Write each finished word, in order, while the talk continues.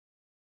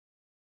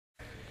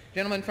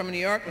Gentleman from New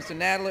York, Mr.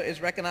 Nadler,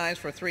 is recognized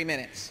for 3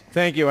 minutes.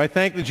 Thank you. I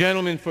thank the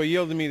gentleman for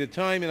yielding me the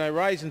time, and I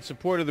rise in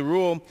support of the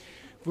rule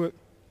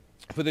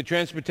for the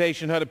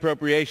Transportation-HUD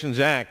Appropriations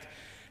Act.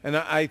 And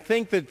I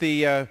think that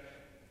the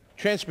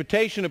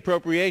transportation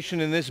appropriation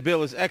in this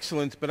bill is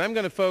excellent, but I'm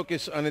going to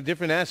focus on a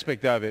different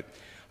aspect of it.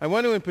 I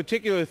want to in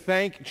particular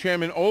thank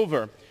Chairman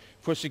Olver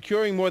for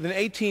securing more than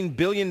 $18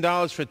 billion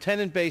for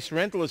tenant-based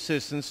rental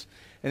assistance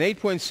and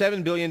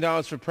 $8.7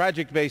 billion for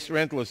project-based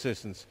rental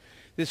assistance.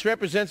 This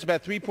represents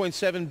about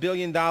 $3.7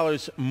 billion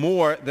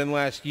more than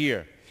last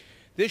year.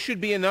 This should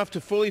be enough to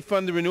fully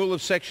fund the renewal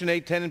of Section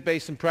 8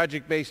 tenant-based and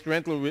project-based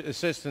rental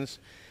assistance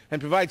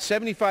and provide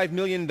 $75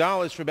 million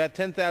for about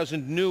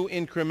 10,000 new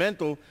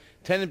incremental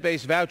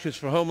tenant-based vouchers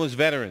for homeless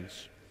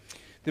veterans.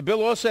 The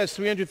bill also has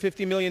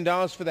 $350 million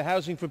for the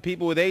Housing for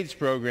People with AIDS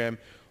program,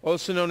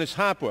 also known as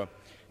HOPWA,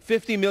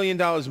 $50 million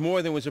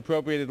more than was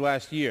appropriated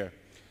last year.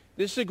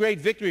 This is a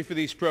great victory for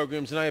these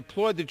programs, and I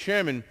applaud the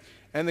chairman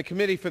and the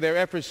committee for their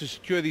efforts to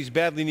secure these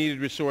badly needed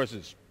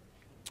resources.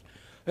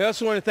 I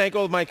also want to thank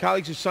all of my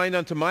colleagues who signed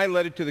on to my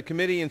letter to the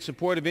committee in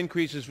support of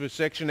increases for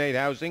Section 8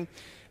 housing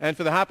and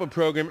for the HOPWA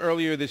program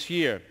earlier this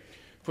year.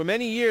 For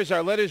many years,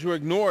 our letters were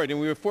ignored,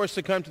 and we were forced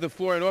to come to the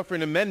floor and offer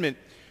an amendment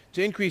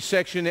to increase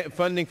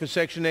funding for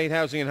Section 8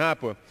 housing and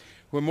HOPWA,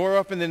 where more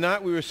often than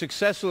not, we were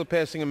successful at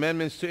passing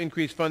amendments to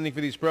increase funding for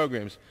these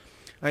programs.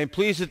 I am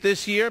pleased that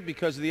this year,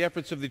 because of the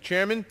efforts of the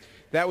chairman,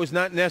 that was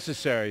not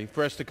necessary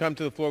for us to come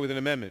to the floor with an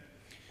amendment.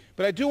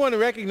 But I do want to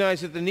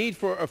recognize that the need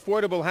for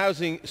affordable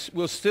housing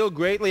will still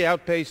greatly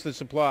outpace the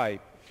supply.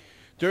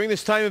 During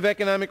this time of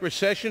economic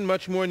recession,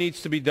 much more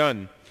needs to be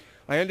done.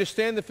 I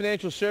understand the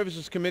Financial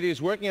Services Committee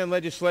is working on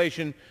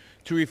legislation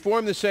to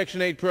reform the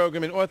Section 8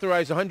 program and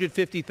authorize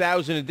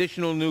 150,000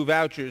 additional new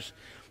vouchers,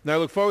 and I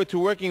look forward to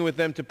working with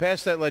them to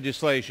pass that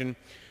legislation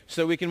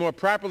so we can more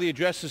properly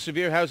address the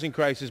severe housing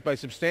crisis by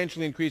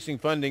substantially increasing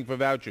funding for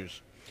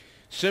vouchers.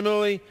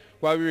 Similarly,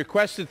 while we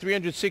requested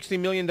 $360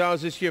 million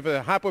this year for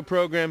the HOPWA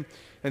program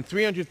and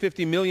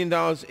 $350 million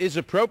is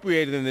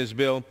appropriated in this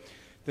bill,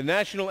 the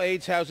National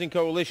AIDS Housing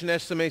Coalition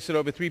estimates that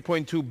over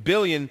 $3.2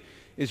 billion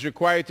is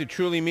required to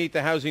truly meet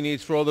the housing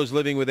needs for all those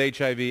living with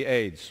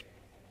HIV/AIDS.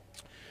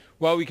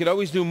 While we could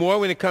always do more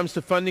when it comes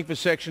to funding for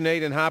Section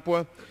 8 and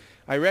HOPWA,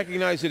 I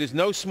recognize it is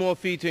no small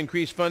feat to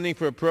increase funding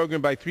for a program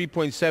by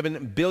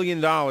 $3.7 billion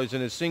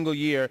in a single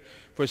year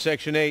for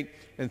Section 8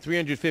 and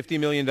 $350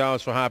 million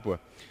for HOPWA.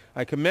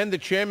 I commend the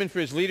chairman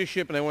for his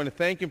leadership, and I want to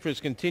thank him for his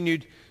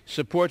continued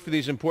support for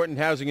these important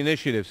housing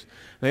initiatives.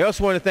 And I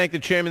also want to thank the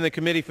chairman and the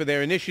committee for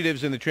their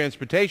initiatives in the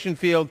transportation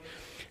field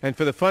and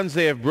for the funds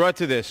they have brought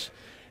to this.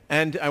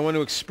 And I want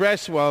to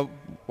express, while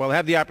I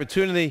have the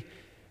opportunity,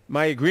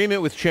 my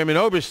agreement with Chairman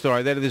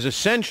Oberstar that it is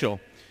essential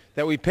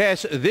that we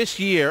pass this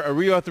year a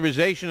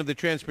reauthorization of the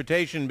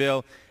transportation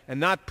bill and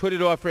not put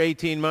it off for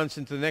 18 months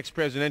into the next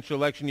presidential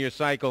election year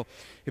cycle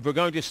if we're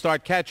going to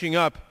start catching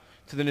up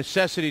to the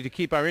necessity to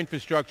keep our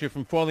infrastructure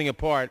from falling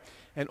apart,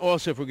 and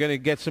also if we're going to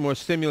get some more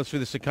stimulus for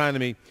this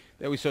economy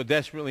that we so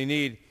desperately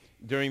need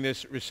during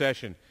this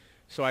recession.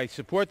 So I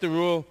support the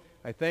rule.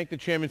 I thank the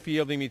chairman for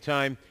yielding me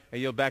time. I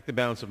yield back the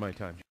balance of my time.